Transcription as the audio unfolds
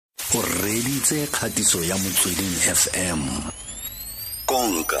o reditse kgatiso ya Motsweding FM.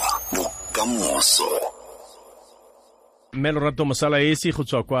 Konka bokamoso. Lorato Mosalaesi go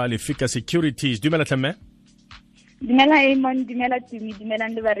tswa kwa Lefika Securities. Dumela tlemme. Dumela Eamon, dumela Tumi, dumela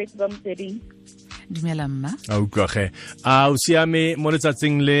le bareki ba Motsweding. Dumela mma. A utlwage. A o siame mo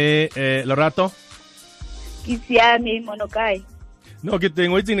letsatsing le Lorato? Ke siame mono kae? No ke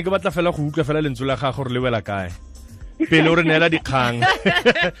teng o itseng ke batla fela go utlwa fela lentswe la gago re le wela kae. Pele o re nela dikgang.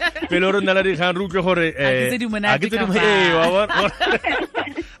 Pele o re nela dikgang re utlwe gore a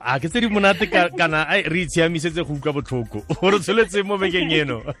ke tse di monate kana re itshiamisetse go utlwa botlhoko. Gore tsholetse mo bekeng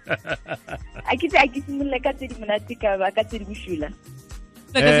eno. A ke simolola ka tse di monate ka ba ka tse di bushula.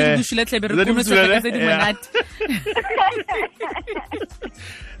 Ka tse di bushula tlebe re kono tse di monate.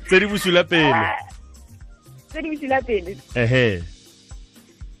 Tse di bushula pele. Tse di bushula pele.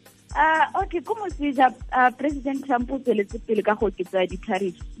 Okay, como si President Trump o tsweletse pele ka go oketsa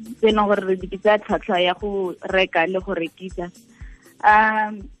di-tariffs tse e leng gore di tsa tlhwatlhwa ya go reka le go rekisa.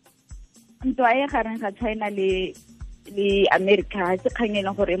 Ntwa e gareng ga China le America se kgang e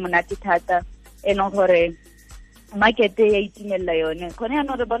leng gore e monate thata e leng gore market ya itimelela yone. Gone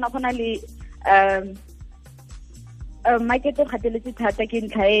yaanong re bona go na le market o gateletse thata ke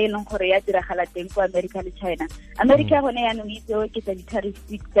ntlha e leng gore ya diragala teng ko America le China. America gone yaanong itse o ketsa di-tariffs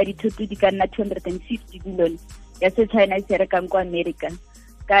tsa dithoto di ka nna 250 billion ya se China e se rekang ko America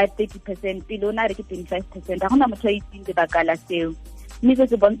ka 30%, pele o na re ke 25%. Ga gona motho a itseng lebaka la seo, mme se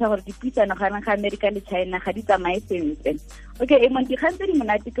se bontsha gore dipuisano gareng ga America le China ga di tsamaye sentle. Okay, Eamon, dikgang tse di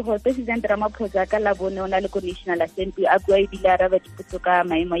monate ke gore President Ramaphosa ka labone o na le ko National Assembly a bua ebile a araba dipotso ka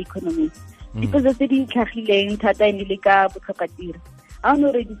maemo a economy. Dipotso tse di tlhagileng thata e le ka botlhokatiro. A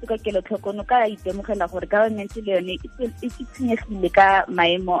ono re ditse ka kelotlhokono ka itemogela gore government le yone e tshwenyegile ka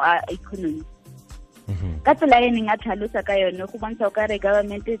maemo a economy. Ka tsela e neng a tlhalosa ka yone go bontsha o ka re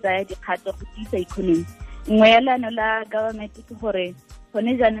government e tsaya dikgato go tiisa economy. Nngwe ya leano la government ke gore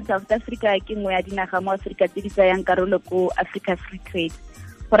gone jaanong South Africa ke nngwe ya dinaga mo Africa tse di tsayang karolo ko Africa Free Trade.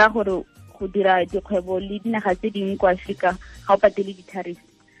 Gora gore go dira dikgwebo le dinaga tse dingwe ko Africa ga o patele di-tariffs.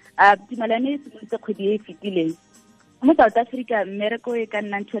 Tumalano e simolotse kgwedi e e fetileng. Mo South Africa mmereko e ka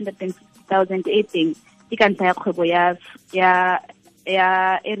nnang 250,000 e teng ke ka ntlha ya kgwebo ya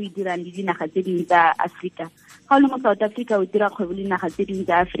e re dirang le dinaga tse dingwe tsa Africa. Ga o le mo South Africa o dira kgwebo le dinaga tse dingwe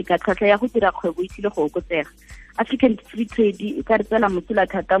tsa Africa, tlhwatlhwa ya go dira kgwebo e tlile go okotsega. African Free Trade e ka re tswela mosola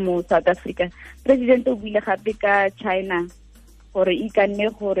thata mo South Africa. President o buile gape ka China gore e ka nne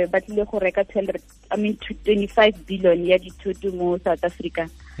gore ba tlile go reka 25 billion ya dithoto mo South Africa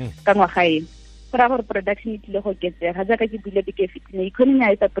ka ngwaga eno. Gora gore production e tlile go oketsega jaaka ke buile beke e fetile economy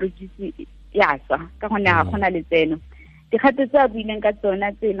ya sa produce ya swa ka gonne ga gona letseno. Dikgato tse a buileng ka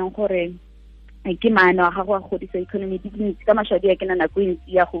tsona tse e leng gore ke maano a gago a godisa economy di dintsi ka maswadi a kena nako e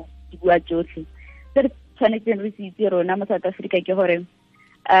ntsi ya go di bua jotlhe. Se re tshwanetseng re se itse rona mo South Africa ke gore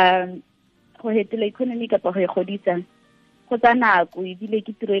go hetela economy kapa go e godisa go tsa nako ebile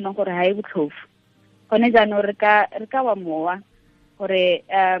ke tiro e leng gore ga e botlhofo. Gone jaanong re ka wa mowa gore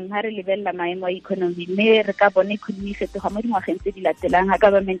ha re lebelela maemo a economy mme re ka bona economy e fetoga mo dingwageng tse di latelang ga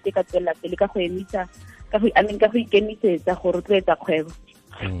government e ka tswelela pele ka go ikemisetsa go rotloetsa kgwebo.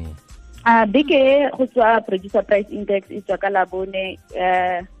 Beke go tswa producer price index e tswa ka labone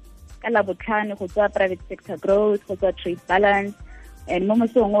ka labotlhano go tswa private sector growth go tswa trade balance and mo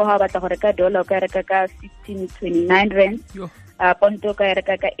mosong o ha batla go reka dollar o ka reka ka 16.29 rand, ponto ka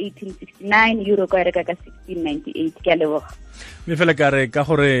reka ka 18.69, euro ka reka ka 16.98. ke a leboga. Me fela ka re ka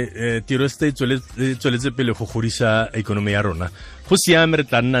gore tiro se tsweletse pele go godisa economy ya rona go siame re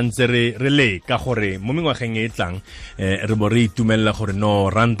tla nna ntse re le ka gore mo mengwageng e tlang re bo re itumelela gore no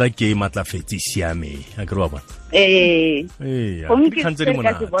ranta ke matlafetse siame a ke re wa bona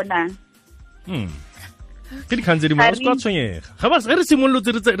ke di khantsedi mo ska tshwenyega ga ba re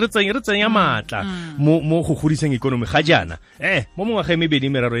simolotse re tsenya matla mo go godiseng economy ga jana mo mengwageng mebedi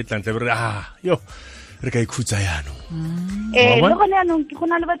meraro e tlang tse re re ka ikhutsa yaanong le gone yaanong ke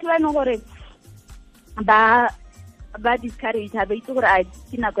gona le batho ba neng gore ba discourage ha ba itse gore a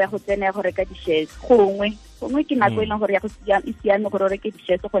ke nako ya go tsena ya go reka di-shares gongwe ke nako e leng gore ya go siame gore o reke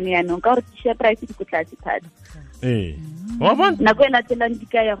di-shares gone yaanong ka gore di-share price di ko tlase thata nako e latelang di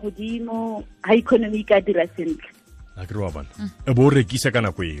ka ya godimo ha economy ka dira sentle a ke re wa bona e bo rekisa ka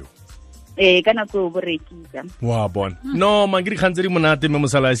nako eo ka nako bo rekisa wa bona no mangiri khantsedi monate me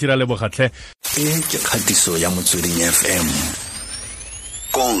Mosalaesi ra lebogatlhe ke kgatiso ya Motsweding FM.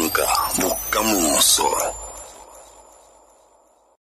 Konka bokamoso.